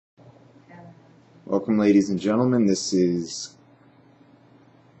Welcome, ladies and gentlemen. This is,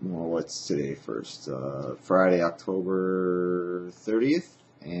 well, what's today first? Friday, October 30th,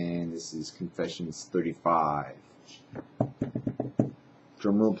 and this is Confessions 35.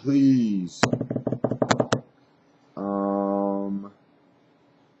 Drumroll, please.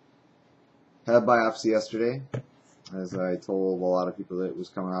 Had a biopsy yesterday, as I told a lot of people that it was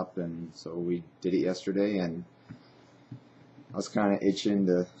coming up, and so we did it yesterday, and I was kind of itching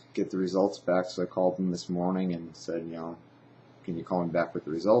to get the results back, so I called them this morning and said, can you call me back with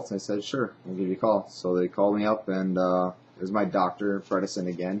the results? And I said, sure, we'll give you a call. So they called me up, and it was my doctor, Fredison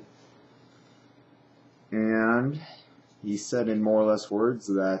again. And he said in more or less words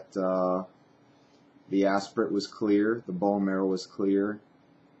that the aspirate was clear, the bone marrow was clear,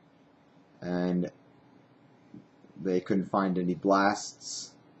 and they couldn't find any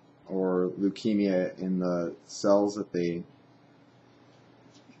blasts or leukemia in the cells that they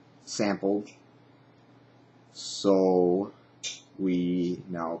sampled. So we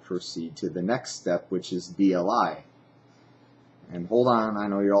now proceed to the next step, which is DLI. And hold on, I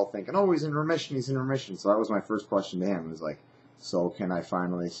know you're all thinking, oh, he's in remission, he's in remission. So that was my first question to him. It was like, so can I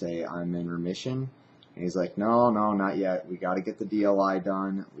finally say I'm in remission? And he's like, no, not yet. We got to get the DLI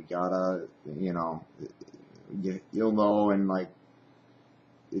done. We got to, you'll know. And like,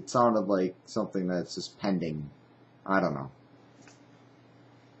 it sounded like something that's just pending. I don't know.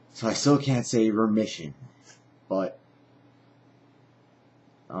 So I still can't say remission, but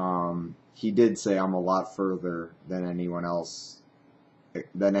he did say I'm a lot further than anyone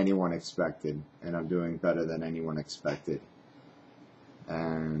expected, and I'm doing better than anyone expected.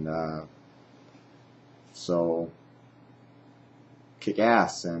 And so kick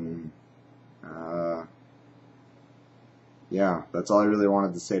ass, and yeah, that's all I really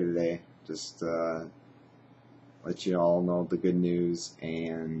wanted to say today. Just let you all know the good news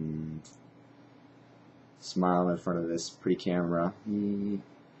and smile in front of this pretty camera. And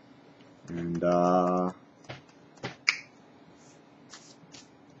I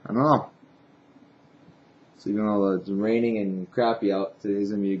don't know. So even though it's raining and crappy out,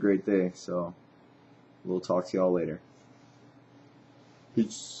 today's gonna be a great day. So we'll talk to y'all later.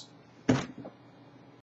 Peace.